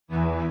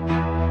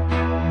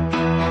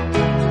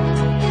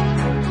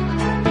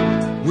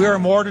We are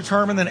more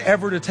determined than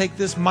ever to take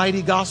this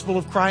mighty gospel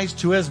of Christ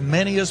to as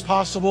many as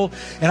possible.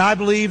 And I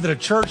believe that a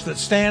church that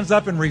stands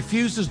up and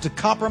refuses to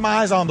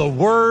compromise on the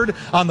word,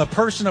 on the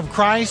person of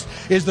Christ,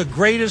 is the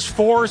greatest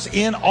force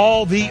in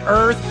all the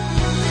earth.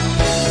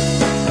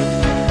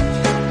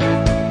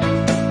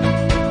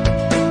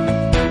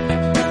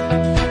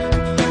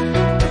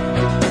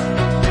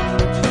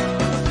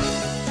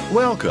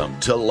 Welcome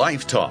to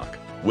Life Talk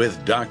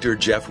with Dr.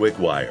 Jeff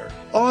Wickwire,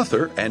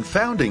 author and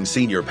founding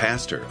senior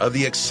pastor of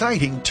the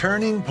exciting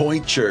Turning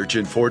Point Church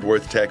in Fort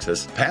Worth,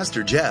 Texas.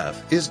 Pastor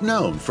Jeff is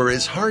known for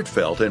his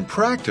heartfelt and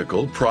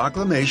practical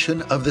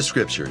proclamation of the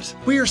Scriptures.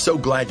 We are so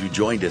glad you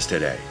joined us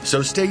today.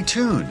 So stay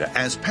tuned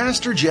as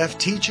Pastor Jeff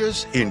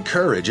teaches,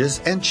 encourages,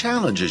 and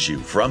challenges you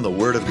from the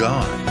Word of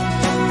God.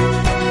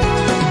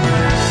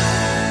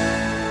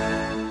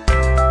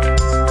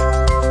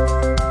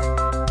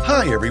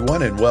 Hi,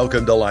 everyone, and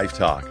welcome to Life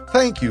Talk.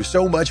 Thank you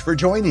so much for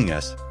joining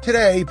us.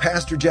 Today,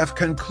 Pastor Jeff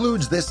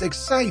concludes this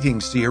exciting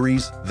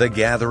series, The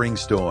Gathering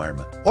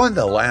Storm. On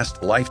the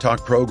last Life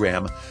Talk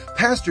program,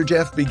 Pastor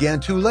Jeff began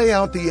to lay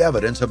out the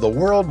evidence of the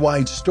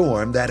worldwide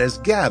storm that has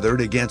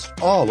gathered against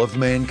all of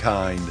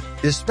mankind,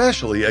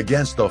 especially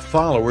against the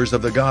followers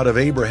of the God of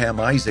Abraham,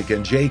 Isaac,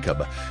 and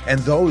Jacob, and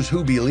those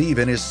who believe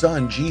in His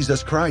Son,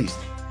 Jesus Christ.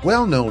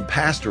 Well-known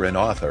pastor and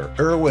author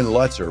Erwin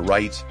Lutzer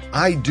writes,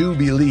 "I do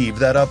believe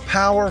that a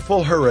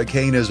powerful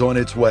hurricane is on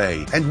its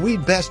way, and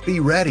we'd best be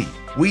ready.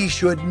 We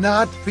should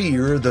not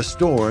fear the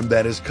storm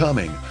that is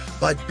coming,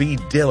 but be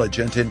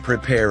diligent in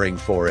preparing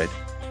for it."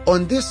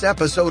 On this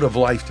episode of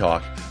Life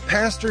Talk,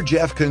 Pastor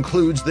Jeff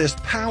concludes this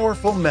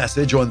powerful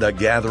message on the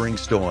gathering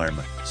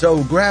storm.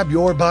 So grab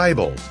your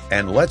Bibles,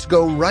 and let's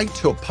go right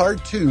to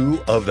part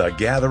 2 of the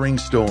gathering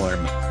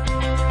storm.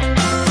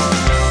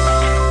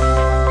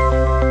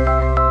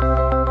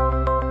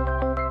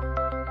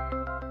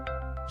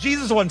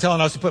 Jesus wasn't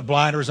telling us to put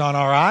blinders on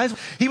our eyes.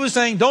 He was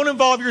saying, don't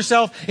involve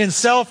yourself in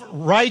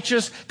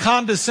self-righteous,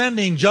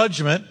 condescending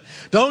judgment.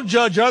 Don't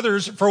judge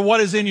others for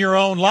what is in your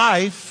own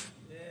life.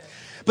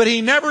 But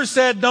he never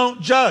said, don't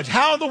judge.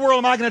 How in the world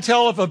am I going to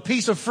tell if a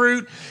piece of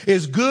fruit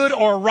is good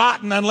or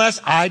rotten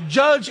unless I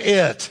judge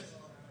it?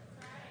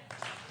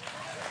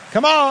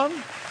 Come on.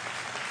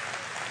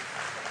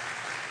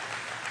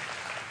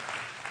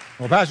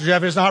 Well, Pastor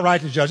Jeff, it's not right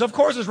to judge. Of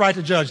course it's right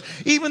to judge.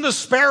 Even the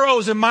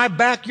sparrows in my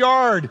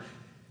backyard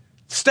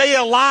stay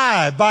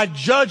alive by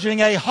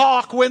judging a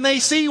hawk when they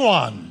see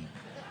one.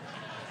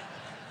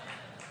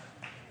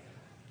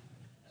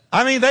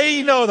 I mean,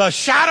 they know the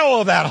shadow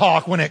of that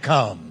hawk when it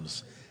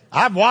comes.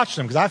 I've watched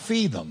them because I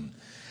feed them.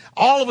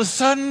 All of a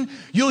sudden,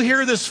 you'll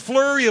hear this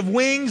flurry of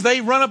wings.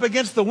 They run up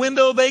against the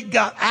window. They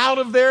got out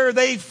of there.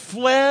 They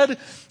fled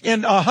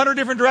in 100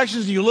 different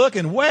directions. You look,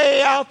 and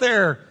way out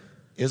there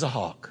is a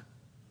hawk.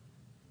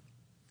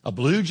 A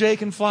blue jay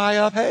can fly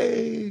up.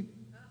 Hey.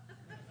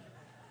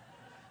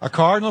 A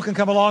cardinal can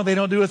come along. They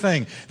don't do a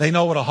thing. They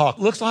know what a hawk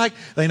looks like.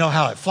 They know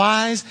how it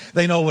flies.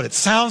 They know what it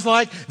sounds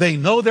like. They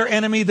know their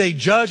enemy. They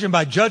judge, and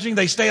by judging,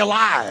 they stay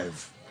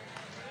alive.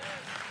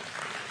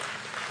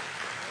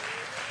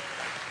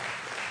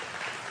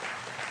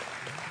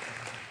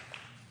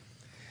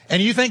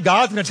 And you think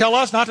God's going to tell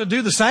us not to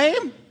do the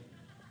same?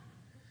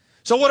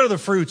 So what are the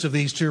fruits of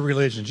these two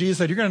religions? Jesus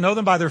said, you're going to know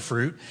them by their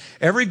fruit.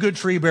 Every good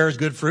tree bears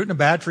good fruit, and a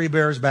bad tree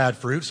bears bad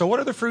fruit. So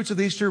what are the fruits of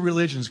these two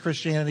religions,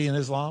 Christianity and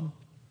Islam?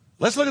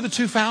 Let's look at the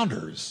two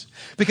founders.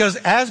 Because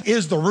as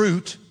is the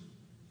root,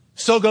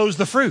 so goes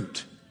the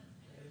fruit.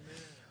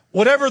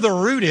 Whatever the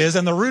root is,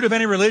 and the root of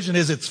any religion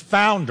is its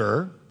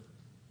founder,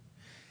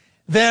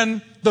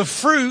 then the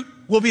fruit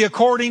will be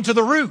according to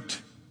the root.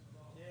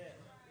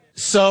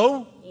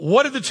 So,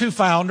 what did the two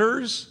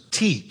founders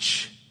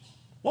teach?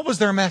 What was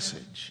their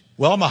message?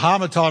 Well,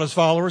 Muhammad taught his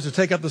followers to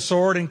take up the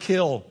sword and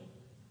kill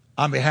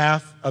on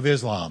behalf of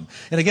Islam.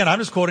 And again, I'm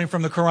just quoting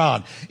from the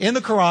Quran. In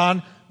the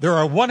Quran, there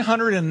are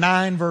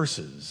 109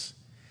 verses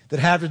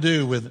that have to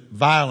do with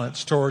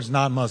violence towards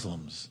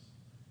non-Muslims.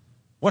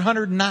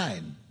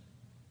 109.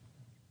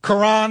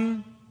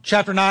 Quran,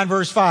 chapter 9,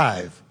 verse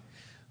 5.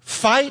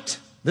 Fight,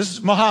 this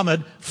is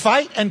Muhammad,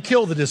 fight and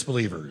kill the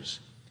disbelievers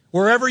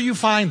wherever you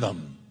find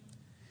them.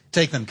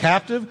 Take them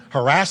captive,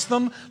 harass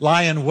them,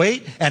 lie in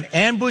wait, and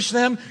ambush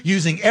them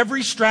using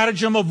every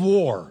stratagem of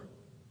war.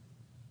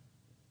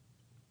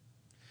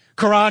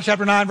 Quran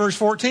chapter 9, verse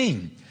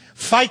 14.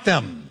 Fight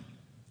them,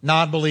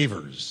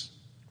 non-believers,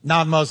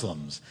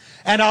 non-Muslims,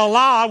 and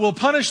Allah will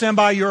punish them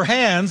by your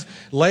hands,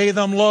 lay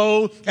them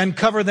low, and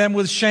cover them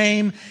with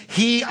shame.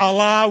 He,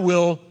 Allah,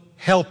 will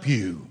help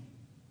you.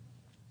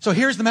 So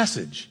here's the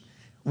message.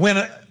 When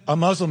a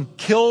Muslim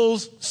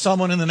kills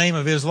someone in the name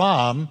of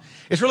Islam,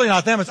 it's really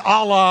not them, it's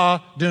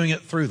Allah doing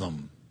it through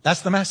them.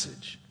 That's the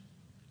message.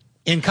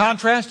 In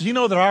contrast, do you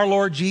know that our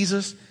Lord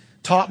Jesus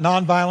taught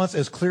nonviolence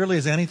as clearly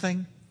as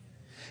anything?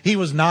 He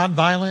was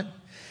nonviolent.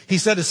 He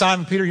said to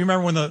Simon Peter, you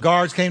remember when the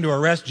guards came to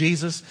arrest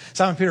Jesus?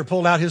 Simon Peter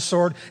pulled out his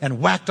sword and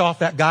whacked off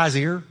that guy's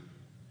ear.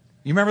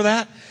 You remember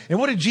that? And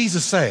what did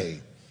Jesus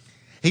say?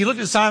 He looked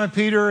at Simon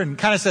Peter and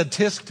kind of said,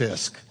 tisk,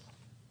 tisk.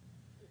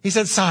 He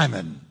said,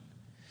 Simon,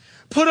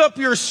 Put up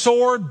your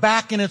sword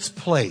back in its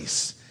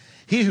place.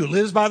 He who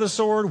lives by the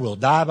sword will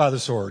die by the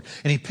sword.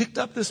 And he picked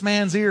up this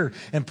man's ear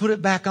and put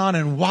it back on,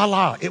 and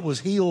voila, it was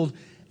healed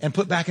and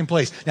put back in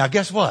place. Now,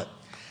 guess what?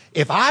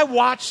 If I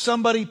watch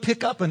somebody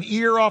pick up an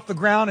ear off the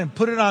ground and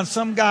put it on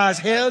some guy's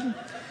head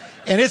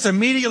and it's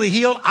immediately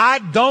healed, I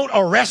don't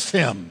arrest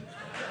him.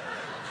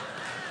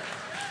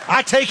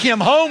 I take him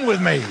home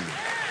with me.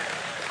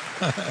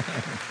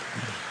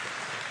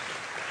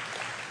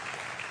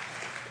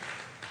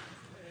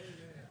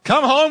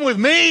 Come home with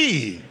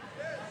me.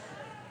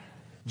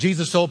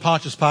 Jesus told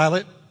Pontius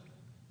Pilate,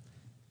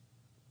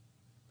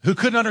 who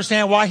couldn't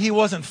understand why he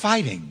wasn't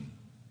fighting,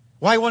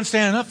 why he wasn't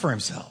standing up for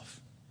himself.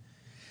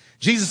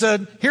 Jesus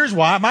said, here's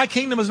why. My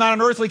kingdom is not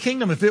an earthly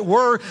kingdom. If it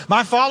were,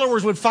 my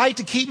followers would fight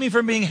to keep me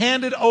from being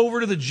handed over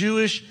to the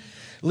Jewish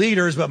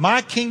leaders. But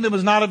my kingdom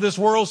is not of this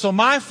world, so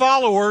my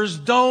followers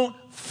don't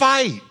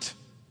fight.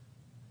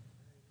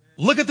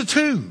 Look at the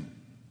two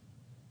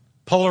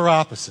polar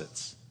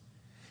opposites.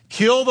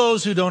 Kill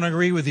those who don't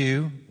agree with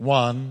you,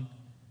 1.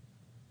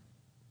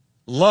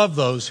 Love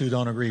those who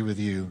don't agree with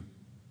you,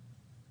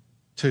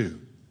 2.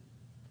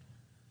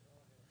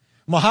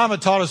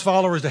 Muhammad taught his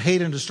followers to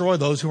hate and destroy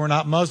those who are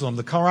not Muslim.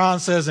 The Quran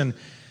says in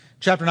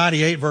chapter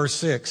 98, verse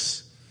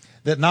 6,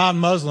 that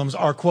non-Muslims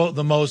are, quote,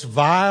 the most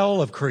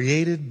vile of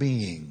created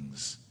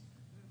beings.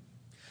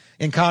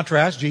 In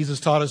contrast, Jesus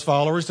taught his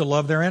followers to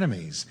love their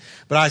enemies.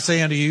 But I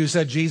say unto you,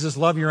 said Jesus,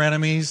 love your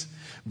enemies,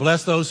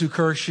 bless those who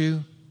curse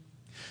you,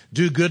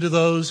 do good to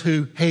those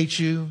who hate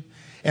you,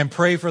 and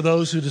pray for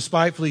those who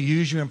despitefully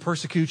use you and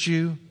persecute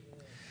you.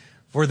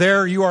 For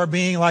there you are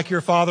being like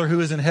your Father who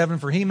is in heaven,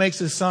 for he makes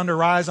his sun to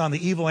rise on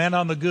the evil and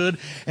on the good,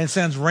 and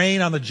sends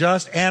rain on the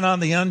just and on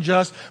the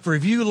unjust. For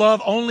if you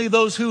love only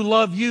those who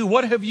love you,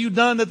 what have you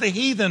done that the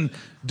heathen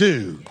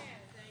do?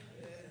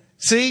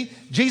 See,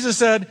 Jesus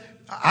said,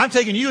 I'm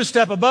taking you a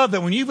step above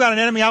that. When you've got an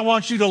enemy, I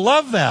want you to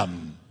love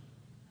them.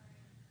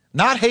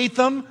 Not hate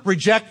them,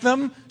 reject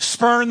them,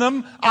 spurn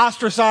them,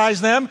 ostracize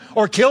them,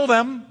 or kill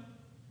them.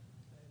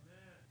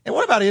 And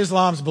what about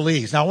Islam's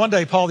beliefs? Now, one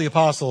day, Paul the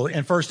Apostle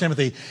in 1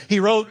 Timothy, he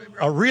wrote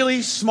a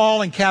really small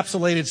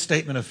encapsulated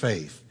statement of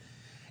faith.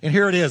 And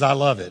here it is. I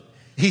love it.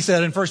 He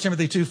said in 1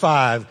 Timothy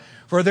 2:5,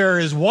 for there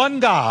is one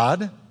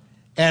God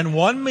and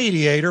one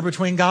mediator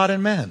between God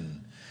and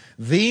men,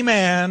 the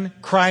man,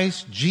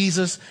 Christ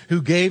Jesus,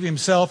 who gave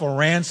himself a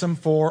ransom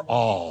for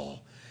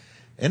all.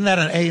 Isn't that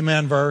an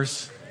amen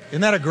verse?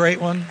 Isn't that a great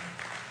one?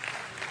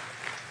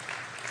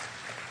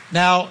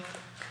 Now,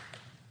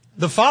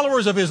 the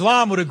followers of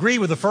Islam would agree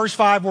with the first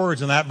 5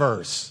 words in that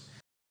verse.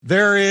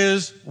 There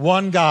is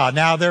one God.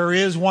 Now, there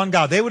is one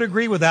God. They would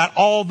agree with that,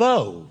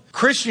 although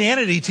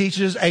Christianity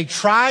teaches a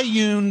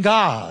triune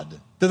God.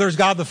 That there's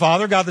God the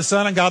Father, God the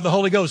Son, and God the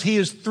Holy Ghost. He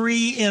is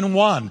 3 in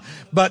 1.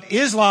 But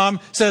Islam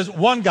says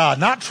one God,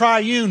 not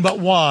triune, but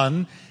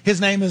one.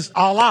 His name is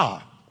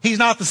Allah. He's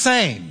not the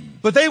same.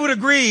 But they would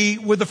agree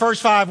with the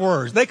first 5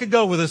 words. They could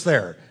go with us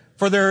there.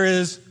 For there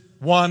is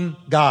one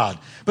God.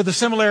 But the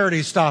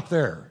similarities stop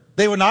there.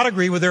 They would not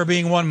agree with there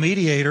being one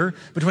mediator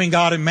between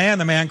God and man,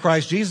 the man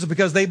Christ Jesus,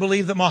 because they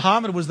believed that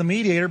Muhammad was the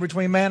mediator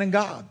between man and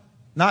God,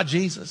 not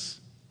Jesus.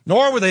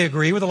 Nor would they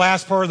agree with the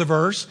last part of the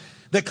verse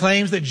that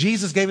claims that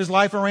Jesus gave his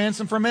life a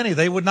ransom for many.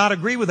 They would not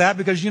agree with that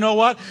because you know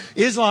what?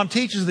 Islam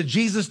teaches that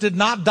Jesus did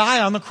not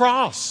die on the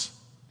cross,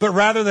 but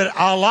rather that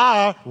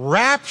Allah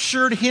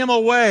raptured him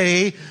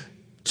away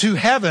to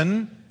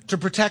heaven to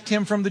protect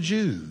him from the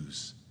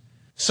Jews.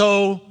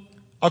 So,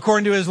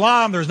 according to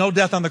Islam, there's no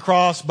death on the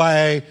cross by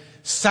a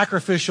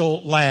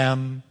sacrificial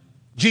lamb.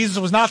 Jesus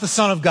was not the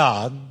Son of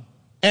God.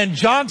 And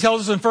John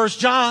tells us in 1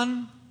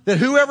 John that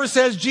whoever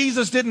says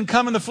Jesus didn't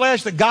come in the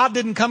flesh, that God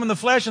didn't come in the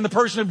flesh in the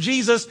person of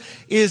Jesus,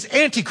 is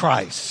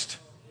Antichrist.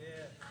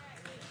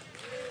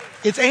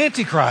 It's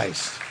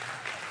Antichrist.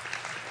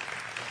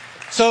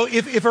 So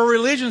if a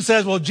religion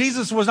says, well,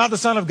 Jesus was not the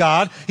Son of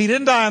God, he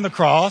didn't die on the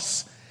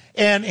cross,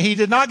 and he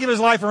did not give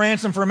his life a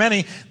ransom for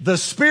many, the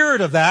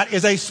spirit of that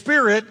is a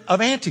spirit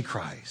of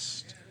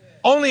Antichrist.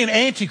 Only an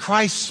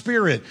Antichrist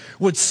spirit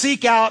would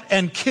seek out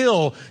and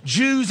kill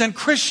Jews and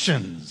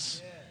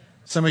Christians.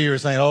 Some of you are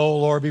saying, oh,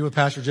 Lord, be with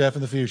Pastor Jeff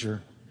in the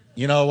future.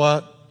 You know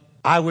what?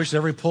 I wish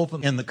every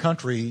pulpit in the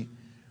country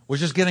was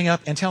just getting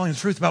up and telling the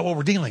truth about what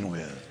we're dealing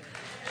with.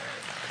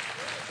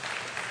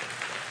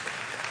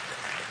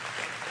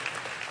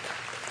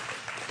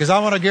 Because I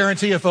want to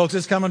guarantee you, folks,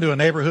 it's coming to a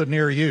neighborhood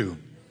near you.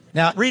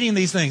 Now, reading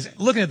these things,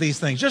 looking at these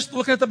things, just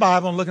looking at the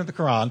Bible and looking at the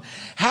Quran,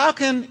 how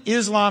can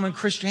Islam and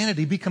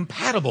Christianity be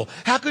compatible?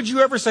 How could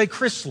you ever say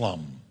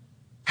Chrislam?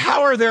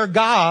 How are their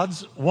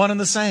gods one and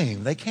the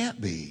same? They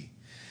can't be.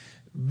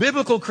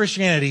 Biblical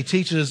Christianity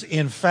teaches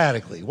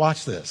emphatically,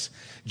 watch this,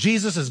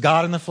 Jesus is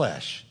God in the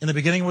flesh. In the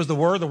beginning was the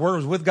Word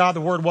was with God,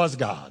 the Word was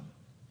God.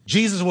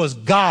 Jesus was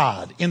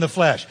God in the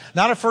flesh,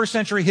 not a first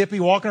century hippie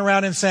walking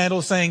around in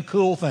sandals saying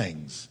cool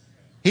things.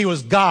 He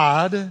was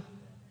God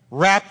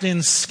wrapped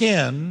in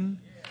skin,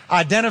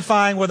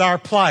 identifying with our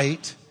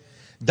plight,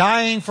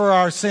 dying for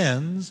our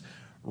sins,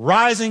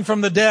 rising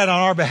from the dead on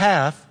our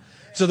behalf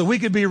so that we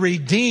could be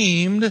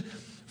redeemed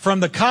from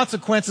the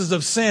consequences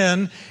of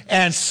sin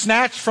and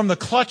snatched from the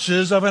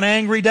clutches of an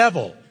angry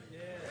devil.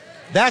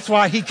 That's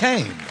why he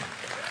came.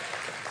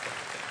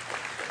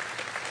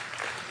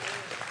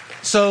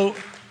 So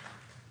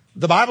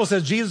the Bible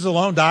says Jesus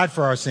alone died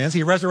for our sins.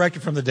 He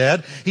resurrected from the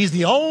dead. He's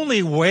the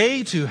only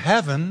way to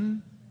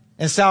heaven.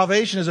 And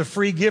salvation is a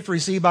free gift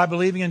received by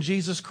believing in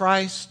Jesus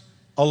Christ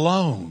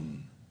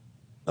alone.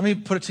 Let me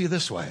put it to you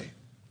this way.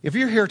 If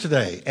you're here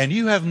today and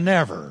you have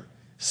never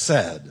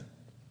said,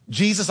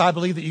 Jesus, I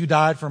believe that you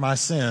died for my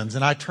sins,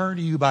 and I turn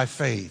to you by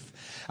faith.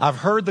 I've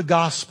heard the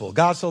gospel.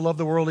 God so loved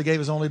the world, he gave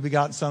his only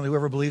begotten son, that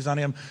whoever believes on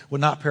him would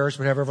not perish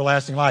but have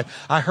everlasting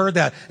life. I heard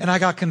that and I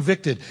got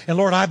convicted. And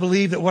Lord, I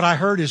believe that what I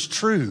heard is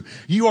true.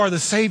 You are the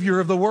Savior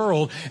of the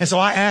world. And so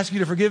I ask you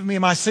to forgive me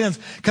of my sins.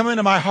 Come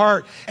into my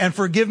heart and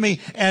forgive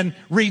me and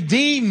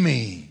redeem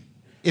me.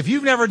 If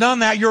you've never done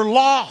that, you're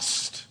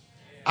lost.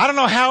 I don't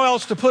know how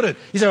else to put it.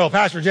 You say, well,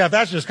 Pastor Jeff,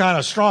 that's just kind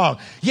of strong.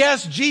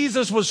 Yes,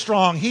 Jesus was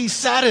strong. He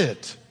said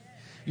it.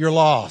 You're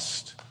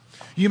lost.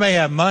 You may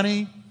have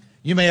money.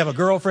 You may have a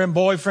girlfriend,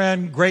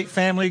 boyfriend, great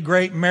family,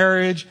 great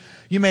marriage.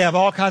 You may have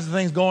all kinds of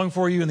things going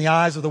for you in the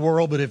eyes of the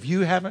world, but if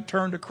you haven't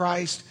turned to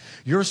Christ,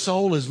 your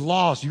soul is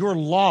lost. You're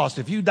lost.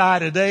 If you die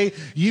today,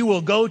 you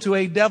will go to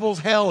a devil's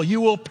hell. You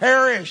will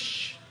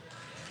perish.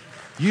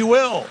 You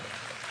will.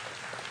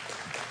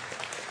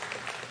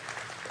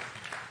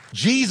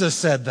 Jesus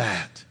said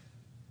that.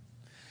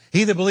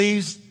 He that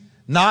believes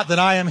not that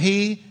I am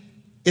he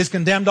is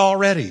condemned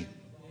already.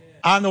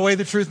 I'm the way,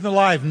 the truth, and the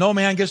life. No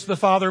man gets to the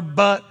Father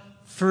but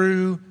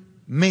through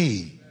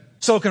me.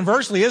 So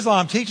conversely,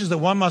 Islam teaches that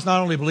one must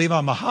not only believe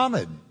on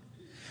Muhammad,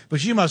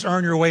 but you must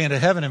earn your way into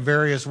heaven in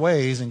various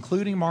ways,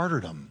 including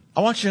martyrdom.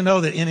 I want you to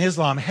know that in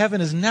Islam,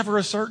 heaven is never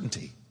a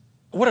certainty.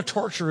 What a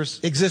torturous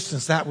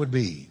existence that would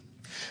be.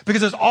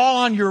 Because it's all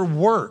on your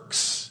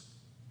works.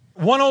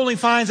 One only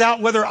finds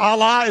out whether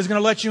Allah is going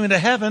to let you into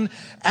heaven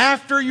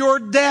after your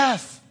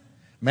death.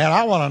 Man,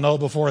 I want to know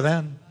before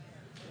then.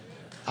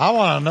 I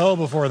want to know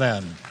before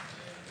then.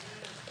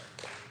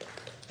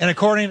 And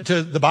according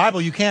to the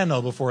Bible, you can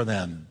know before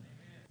then.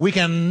 We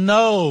can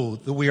know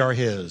that we are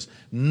his,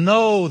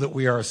 know that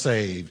we are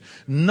saved,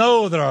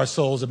 know that our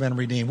souls have been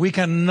redeemed. We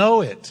can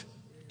know it.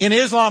 In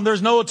Islam,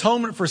 there's no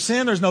atonement for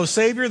sin. There's no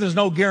savior. There's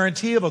no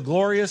guarantee of a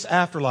glorious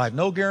afterlife.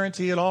 No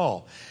guarantee at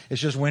all.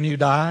 It's just when you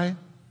die,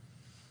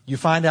 you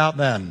find out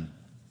then.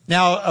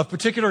 Now, of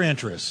particular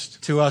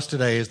interest to us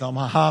today is that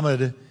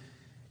Muhammad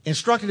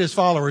instructed his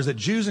followers that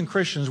Jews and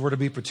Christians were to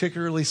be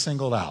particularly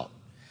singled out.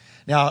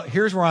 Now,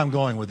 here's where I'm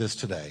going with this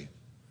today.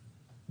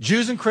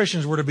 Jews and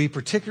Christians were to be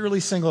particularly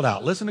singled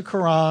out. Listen to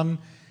Quran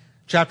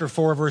chapter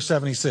 4, verse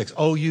 76.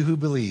 O you who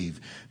believe,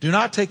 do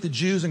not take the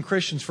Jews and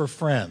Christians for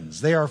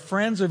friends. They are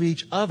friends of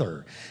each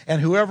other.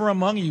 And whoever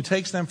among you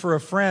takes them for a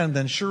friend,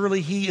 then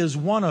surely he is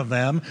one of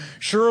them.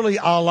 Surely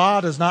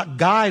Allah does not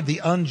guide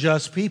the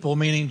unjust people,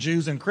 meaning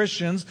Jews and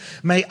Christians.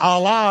 May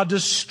Allah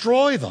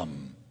destroy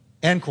them.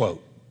 End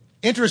quote.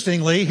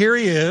 Interestingly, here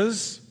he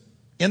is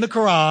in the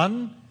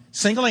Quran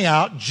singling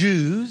out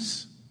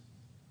Jews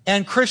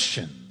and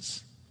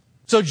Christians.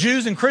 So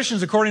Jews and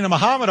Christians, according to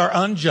Muhammad, are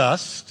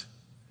unjust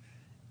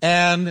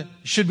and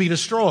should be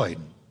destroyed.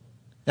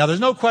 Now, there's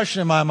no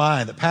question in my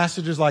mind that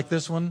passages like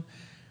this one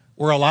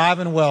were alive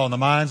and well in the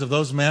minds of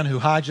those men who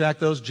hijacked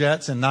those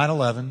jets in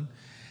 9/11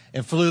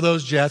 and flew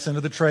those jets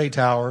into the trade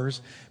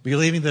towers,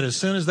 believing that as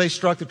soon as they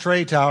struck the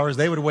trade towers,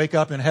 they would wake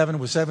up in heaven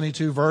with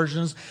 72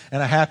 virgins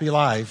and a happy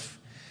life.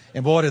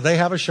 And boy, did they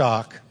have a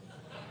shock,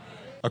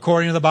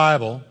 according to the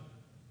Bible.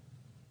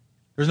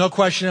 There's no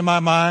question in my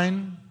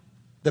mind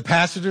that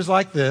passages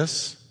like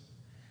this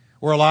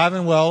were alive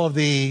and well of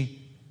the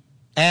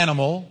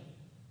animal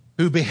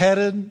who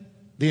beheaded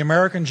the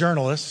American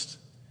journalist,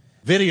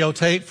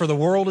 videotaped for the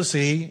world to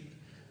see,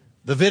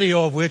 the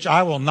video of which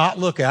I will not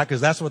look at because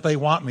that's what they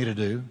want me to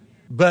do,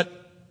 but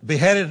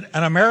beheaded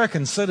an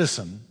American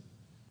citizen.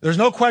 There's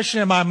no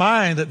question in my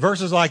mind that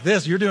verses like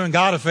this, you're doing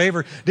God a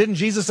favor. Didn't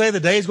Jesus say the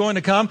day is going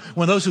to come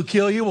when those who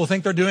kill you will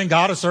think they're doing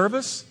God a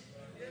service?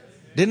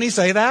 Didn't he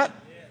say that?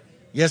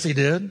 Yes, he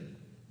did.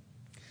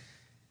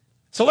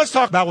 So let's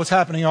talk about what's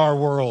happening in our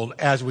world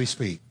as we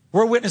speak.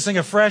 We're witnessing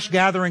a fresh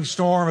gathering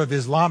storm of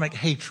Islamic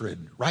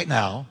hatred right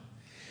now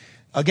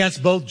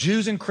against both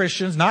Jews and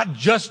Christians, not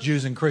just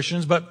Jews and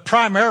Christians, but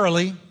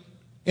primarily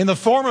in the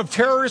form of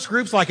terrorist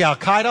groups like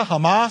Al-Qaeda,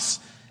 Hamas,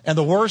 and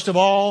the worst of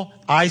all,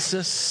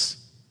 ISIS.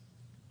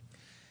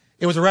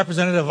 It was a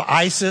representative of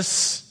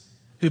ISIS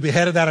who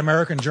beheaded that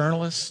American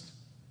journalist.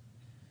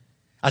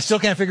 I still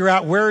can't figure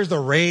out where is the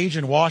rage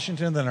in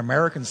Washington that an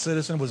American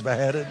citizen was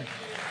beheaded.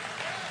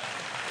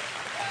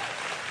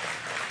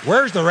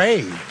 Where's the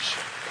rage?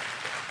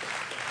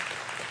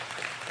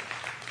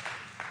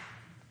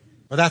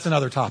 But that's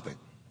another topic.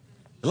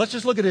 But let's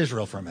just look at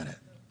Israel for a minute.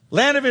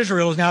 Land of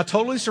Israel is now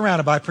totally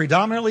surrounded by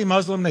predominantly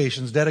Muslim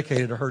nations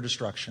dedicated to her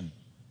destruction.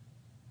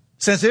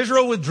 Since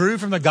Israel withdrew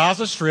from the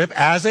Gaza Strip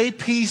as a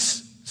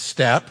peace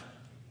step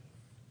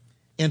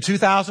in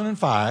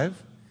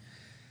 2005,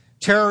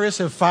 terrorists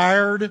have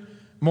fired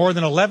more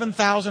than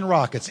 11,000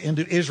 rockets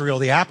into Israel,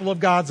 the apple of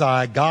God's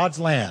eye, God's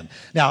land.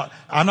 Now,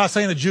 I'm not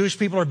saying the Jewish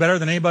people are better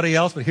than anybody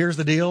else, but here's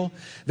the deal.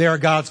 They are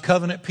God's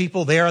covenant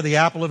people. They are the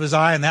apple of his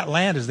eye, and that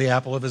land is the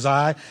apple of his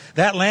eye.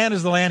 That land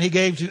is the land he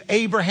gave to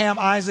Abraham,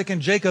 Isaac,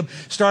 and Jacob,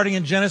 starting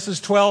in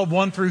Genesis 12,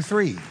 1 through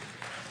 3.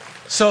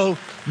 So,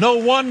 no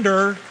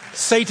wonder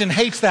Satan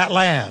hates that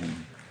land.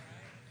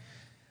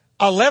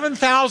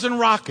 11,000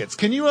 rockets.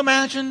 Can you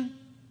imagine?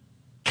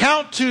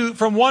 Count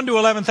from 1 to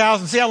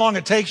 11,000. See how long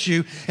it takes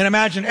you. And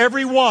imagine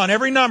every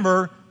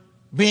number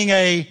being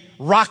a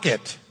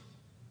rocket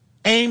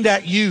aimed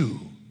at you.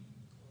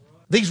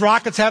 These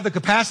rockets have the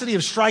capacity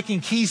of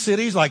striking key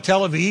cities like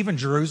Tel Aviv and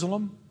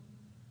Jerusalem.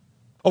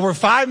 Over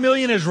 5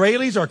 million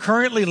Israelis are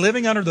currently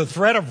living under the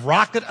threat of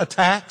rocket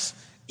attacks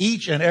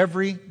each and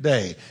every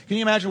day. Can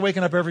you imagine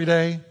waking up every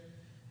day?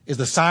 Is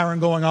the siren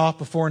going off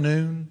before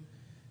noon?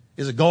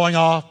 Is it going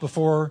off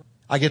before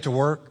I get to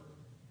work?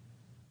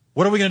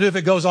 What are we going to do if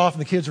it goes off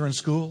and the kids are in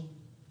school?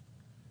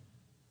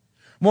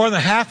 More than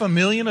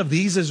 500,000 of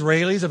these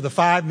Israelis, of the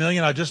 5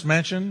 million I just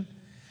mentioned,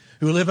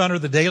 who live under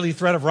the daily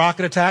threat of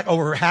rocket attack,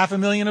 over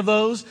 500,000 of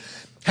those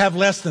have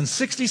less than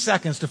 60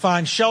 seconds to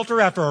find shelter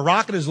after a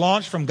rocket is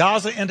launched from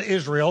Gaza into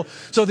Israel.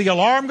 So the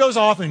alarm goes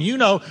off and you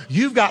know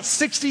you've got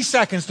 60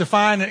 seconds to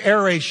find an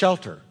air raid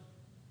shelter.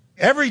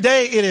 Every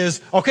day it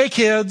is, okay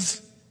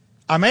kids,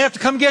 I may have to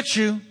come get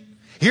you.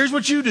 Here's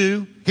what you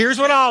do. Here's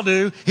what I'll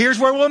do. Here's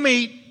where we'll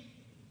meet.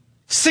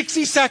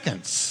 60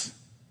 seconds.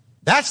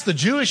 That's the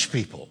Jewish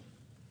people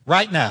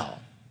right now.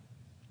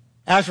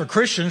 As for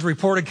Christians,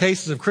 reported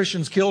cases of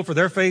Christians killed for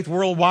their faith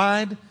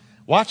worldwide,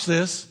 watch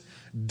this,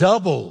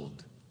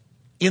 doubled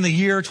in the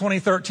year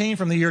 2013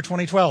 from the year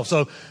 2012.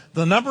 So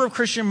the number of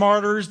Christian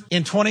martyrs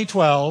in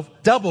 2012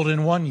 doubled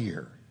in 1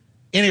 year.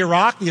 In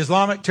Iraq, the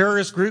Islamic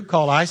terrorist group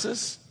called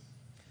ISIS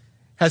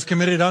has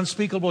committed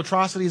unspeakable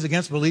atrocities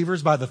against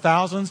believers by the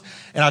thousands.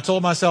 And I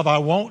told myself I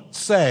won't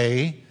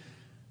say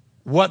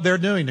what they're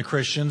doing to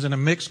Christians in a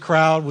mixed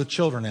crowd with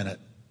children in it.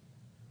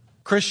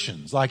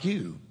 Christians like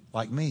you,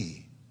 like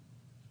me,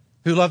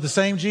 who love the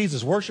same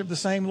Jesus, worship the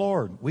same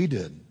Lord we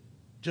did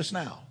just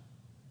now.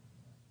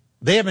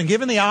 They have been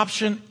given the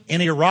option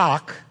in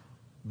Iraq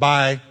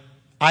by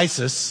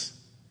ISIS,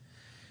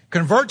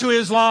 convert to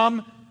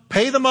Islam,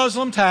 pay the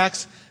Muslim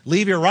tax,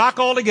 leave Iraq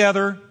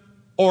altogether,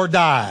 or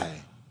die.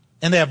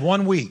 And they have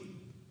 1 week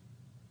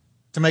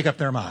to make up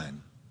their mind.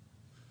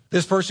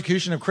 This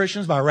persecution of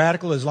Christians by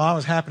radical Islam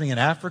is happening in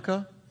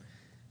Africa,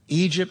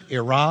 Egypt,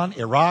 Iran,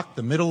 Iraq,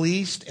 the Middle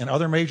East, and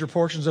other major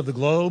portions of the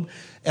globe,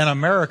 and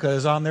America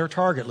is on their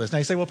target list. Now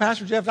you say, well,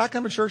 Pastor Jeff, did I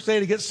come to church today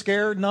to get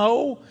scared?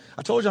 No.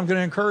 I told you I'm going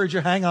to encourage you.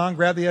 Hang on,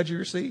 grab the edge of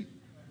your seat.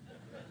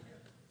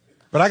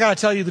 But I got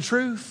to tell you the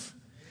truth.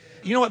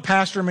 You know what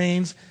pastor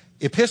means?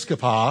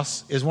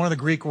 Episkopos is one of the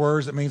Greek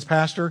words that means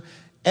pastor.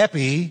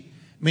 Epi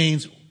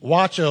means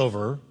watch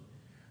over,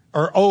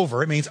 or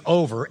over. It means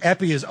over.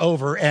 Epi is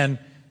over, and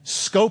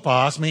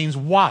skopos means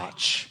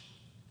watch.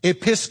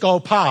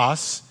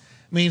 Episkopos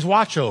means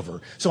watch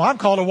over. So I'm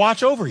called to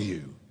watch over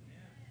you.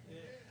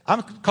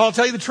 I'm called to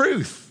tell you the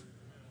truth.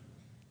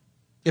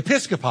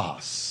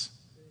 Episkopos.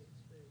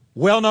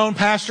 Well-known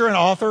pastor and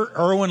author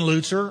Erwin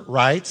Lutzer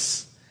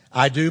writes,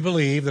 I do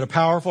believe that a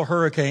powerful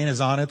hurricane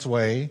is on its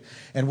way,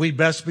 and we'd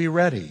best be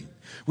ready.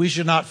 We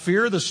should not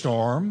fear the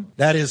storm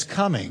that is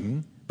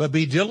coming, but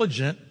be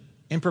diligent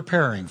in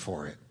preparing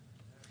for it.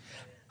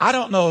 I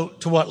don't know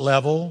to what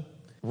level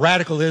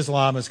radical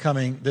Islam is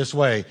coming this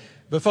way.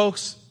 But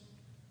folks,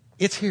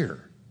 it's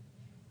here.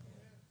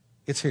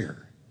 It's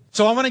here.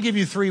 So I'm going to give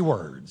you 3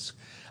 words.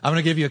 I'm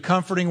going to give you a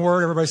comforting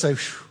word. Everybody say,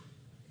 phew.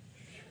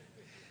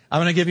 I'm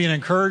going to give you an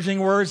encouraging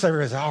word. So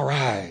everybody say, all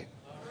right.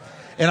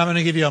 And I'm going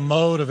to give you a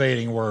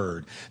motivating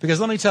word. Because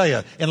let me tell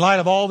you, in light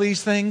of all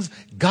these things,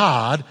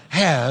 God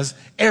has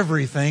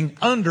everything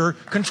under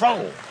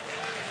control.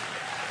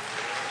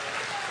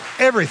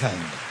 Everything.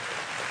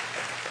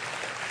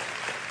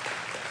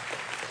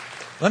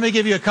 Let me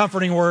give you a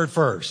comforting word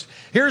first.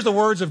 Here's the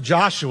words of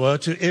Joshua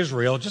to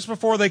Israel just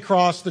before they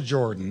crossed the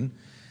Jordan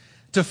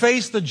to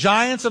face the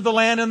giants of the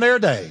land in their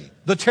day.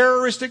 The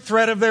terroristic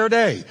threat of their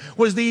day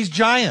was these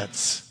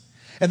giants.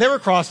 And they were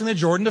crossing the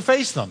Jordan to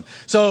face them.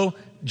 So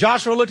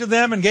Joshua looked at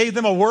them and gave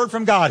them a word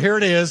from God. Here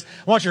it is.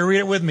 I want you to read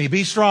it with me.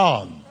 Be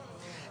strong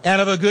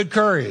and of a good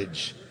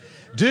courage.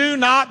 Do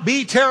not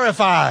be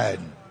terrified,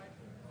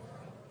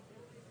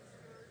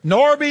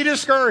 nor be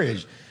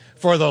discouraged.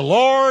 For the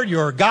Lord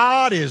your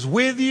God is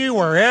with you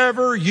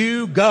wherever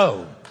you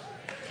go.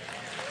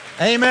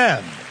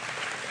 Amen.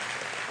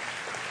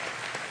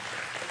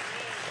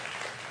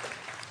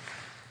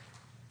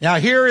 Now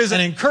here is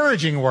an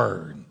encouraging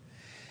word.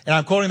 And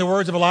I'm quoting the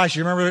words of Elisha.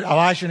 You remember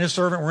Elisha and his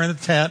servant were in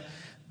the tent.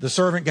 The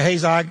servant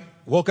Gehazi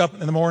woke up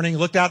in the morning,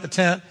 looked out the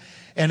tent,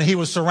 and he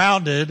was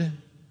surrounded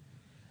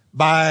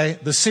by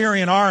the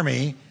Syrian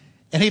army.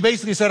 And he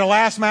basically said,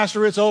 alas,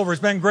 master, it's over.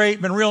 It's been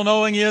great. Been real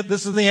knowing you.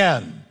 This is the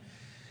end.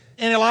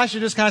 And Elisha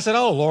just kind of said,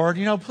 oh, Lord,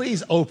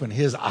 please open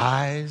his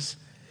eyes.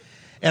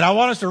 And I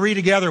want us to read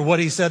together what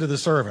he said to the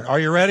servant. Are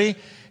you ready?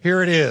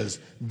 Here it is.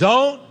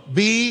 Don't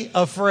be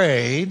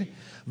afraid.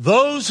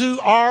 Those who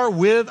are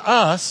with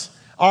us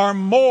are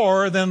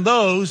more than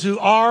those who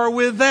are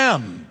with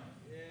them.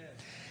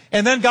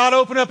 And then God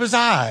opened up his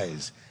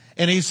eyes,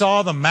 and he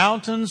saw the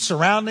mountains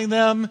surrounding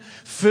them,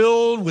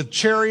 filled with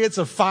chariots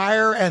of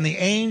fire and the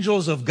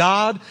angels of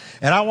God.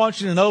 And I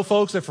want you to know,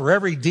 folks, that for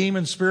every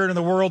demon spirit in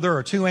the world, there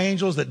are 2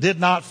 angels that did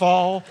not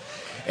fall.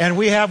 And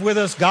we have with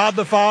us God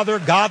the Father,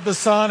 God the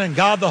Son, and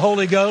God the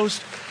Holy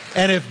Ghost.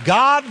 And if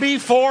God be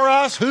for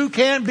us, who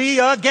can be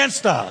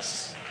against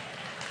us?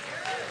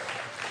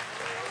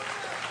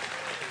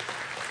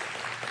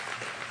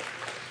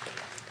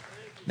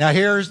 Now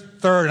here's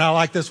third, and I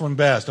like this one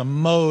best, a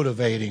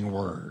motivating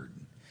word.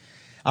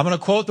 I'm going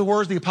to quote the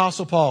words of the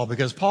Apostle Paul,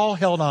 because Paul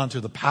held on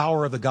to the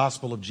power of the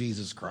gospel of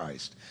Jesus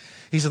Christ.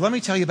 He said, let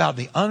me tell you about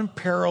the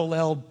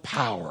unparalleled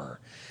power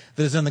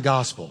that is in the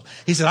gospel.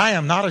 He said, I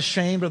am not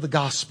ashamed of the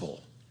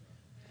gospel,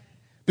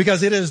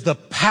 because it is the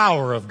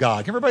power of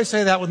God. Can everybody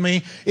say that with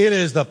me? It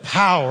is the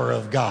power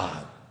of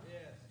God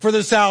for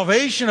the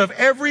salvation of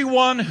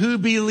everyone who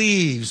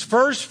believes,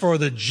 first for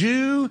the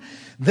Jew,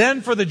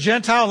 then for the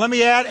Gentile, let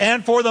me add,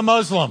 and for the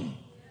Muslim.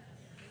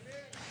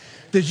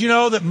 Did you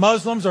know that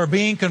Muslims are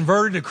being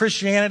converted to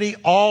Christianity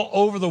all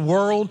over the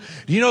world?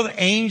 Do you know that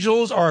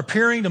angels are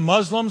appearing to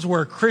Muslims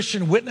where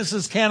Christian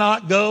witnesses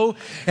cannot go,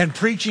 and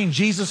preaching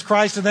Jesus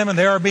Christ to them, and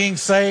they are being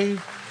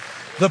saved?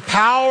 The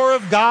power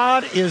of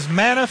God is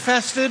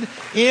manifested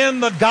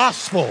in the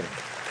gospel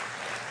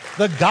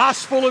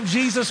of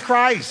Jesus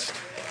Christ.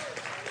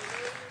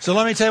 So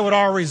let me tell you what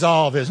our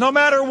resolve is. No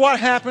matter what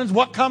happens,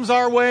 what comes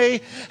our way,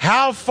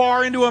 how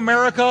far into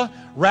America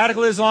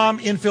radical Islam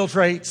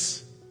infiltrates,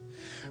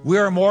 we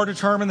are more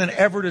determined than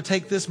ever to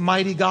take this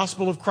mighty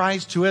gospel of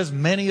Christ to as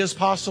many as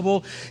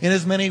possible, in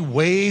as many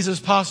ways as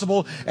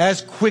possible,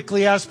 as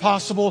quickly as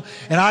possible.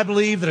 And I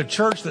believe that a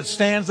church that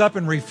stands up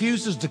and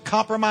refuses to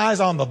compromise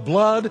on the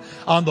blood,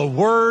 on the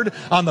word,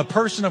 on the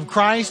person of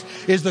Christ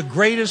is the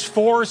greatest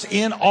force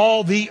in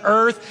all the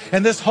earth.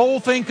 And this whole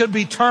thing could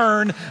be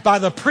turned by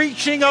the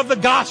preaching of the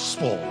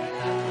gospel.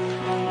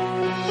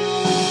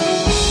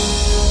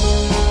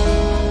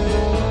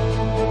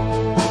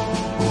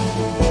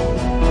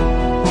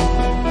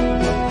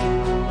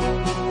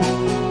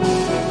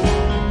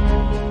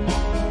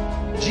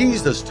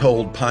 Jesus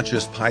told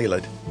Pontius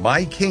Pilate,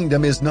 "My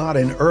kingdom is not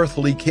an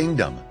earthly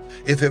kingdom.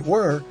 If it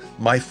were,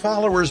 my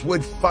followers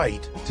would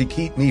fight to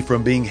keep me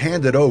from being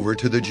handed over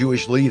to the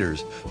Jewish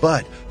leaders.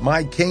 But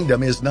my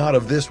kingdom is not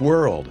of this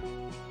world."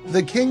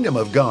 The kingdom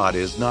of God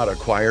is not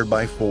acquired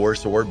by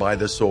force or by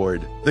the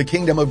sword. The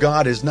kingdom of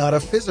God is not a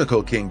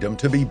physical kingdom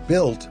to be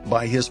built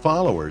by his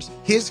followers.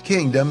 His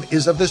kingdom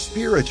is of the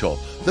spiritual,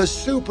 the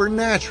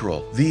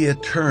supernatural, the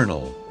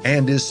eternal,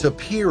 and is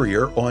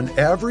superior on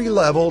every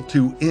level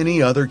to any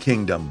other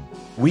kingdom.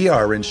 We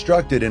are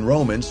instructed in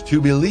Romans to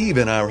believe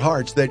in our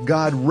hearts that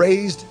God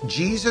raised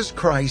Jesus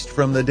Christ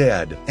from the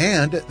dead,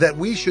 and that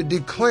we should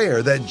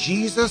declare that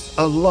Jesus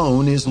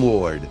alone is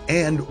Lord,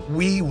 and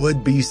we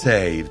would be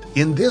saved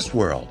in this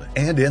world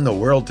and in the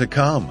world to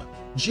come.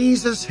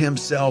 Jesus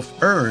himself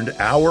earned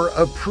our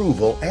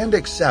approval and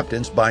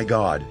acceptance by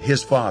God,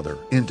 his Father,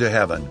 into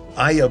heaven.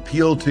 I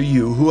appeal to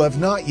you who have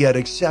not yet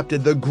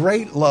accepted the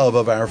great love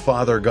of our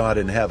Father God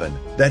in heaven,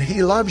 that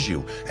he loves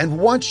you and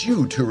wants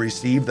you to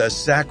receive the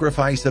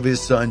sacrifice of his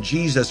Son,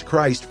 Jesus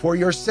Christ, for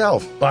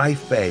yourself by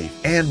faith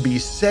and be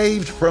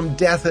saved from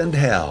death and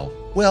hell.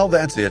 Well,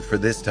 that's it for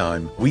this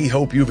time. We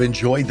hope you've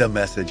enjoyed the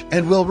message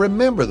and will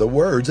remember the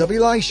words of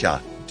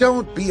Elisha.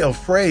 Don't be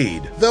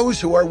afraid. Those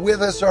who are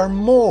with us are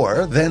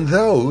more than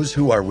those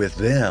who are with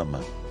them.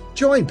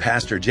 Join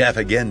Pastor Jeff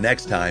again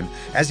next time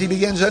as he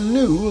begins a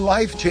new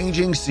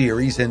life-changing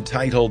series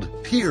entitled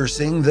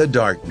Piercing the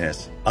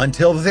Darkness.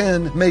 Until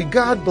then, may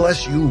God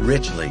bless you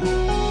richly.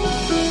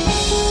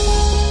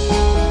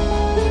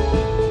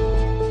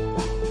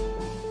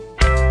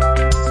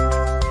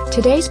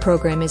 Today's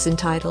program is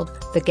entitled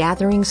The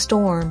Gathering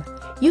Storm.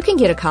 You can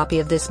get a copy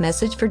of this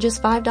message for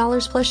just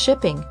 $5 plus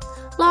shipping.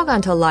 Log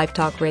on to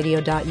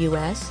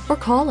lifetalkradio.us or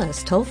call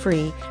us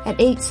toll-free at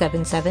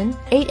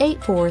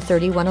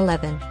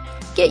 877-884-3111.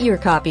 Get your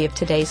copy of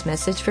today's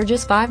message for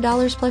just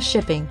 $5 plus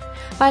shipping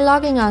by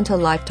logging on to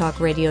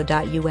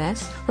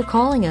lifetalkradio.us or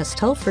calling us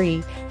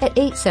toll-free at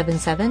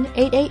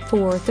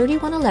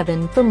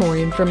 877-884-3111 for more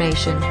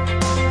information.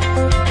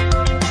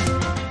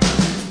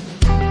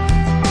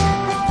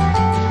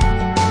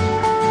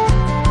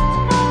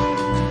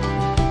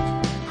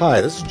 Hi,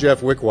 this is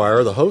Jeff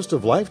Wickwire, the host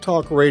of Life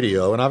Talk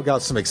Radio, and I've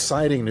got some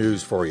exciting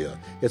news for you.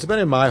 It's been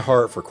in my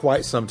heart for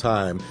quite some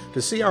time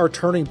to see our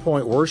Turning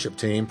Point worship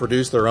team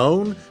produce their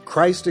own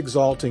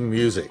Christ-exalting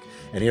music.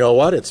 And you know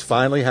what? It's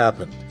finally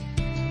happened.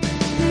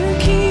 The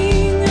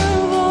King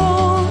of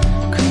all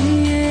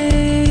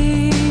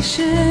creation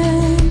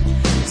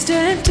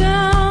stepped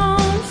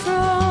down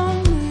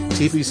from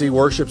TPC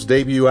Worship's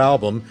debut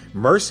album,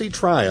 Mercy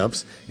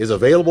Triumphs, is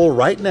available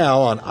right now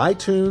on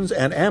iTunes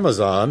and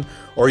Amazon,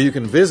 or you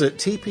can visit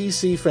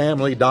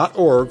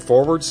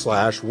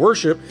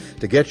tpcfamily.org/worship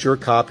to get your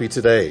copy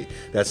today.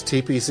 That's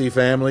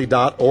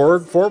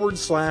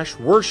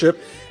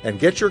tpcfamily.org/worship, and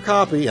get your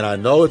copy, and I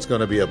know it's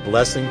going to be a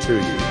blessing to you.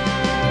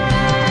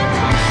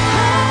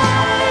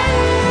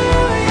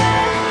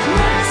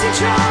 Mercy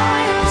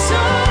triumphs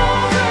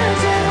over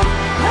death.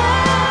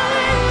 Hallelujah.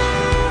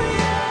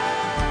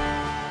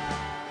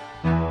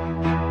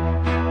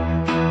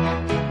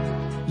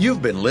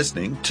 You've been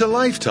listening to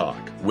Life Talk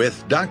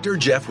with Dr.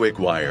 Jeff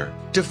Wickwire.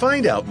 To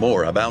find out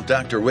more about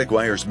Dr.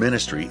 Wickwire's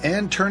ministry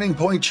and Turning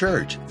Point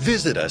Church,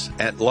 visit us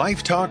at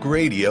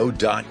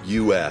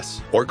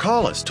lifetalkradio.us or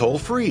call us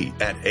toll-free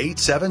at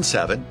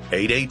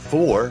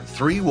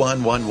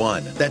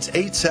 877-884-3111. That's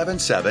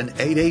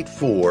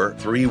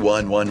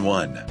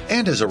 877-884-3111.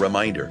 And as a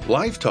reminder,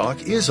 Life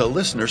Talk is a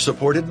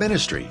listener-supported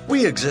ministry.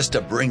 We exist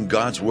to bring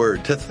God's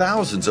Word to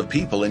thousands of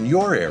people in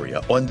your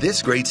area on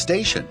this great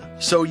station.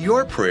 So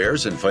your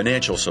prayers and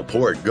financial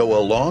support go a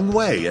long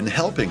way in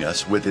helping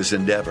us with this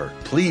endeavor.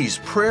 Please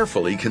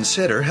prayerfully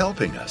consider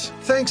helping us.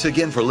 Thanks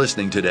again for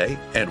listening today,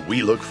 and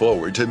we look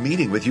forward to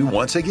meeting with you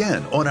once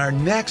again on our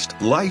next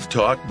Life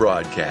Talk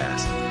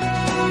broadcast.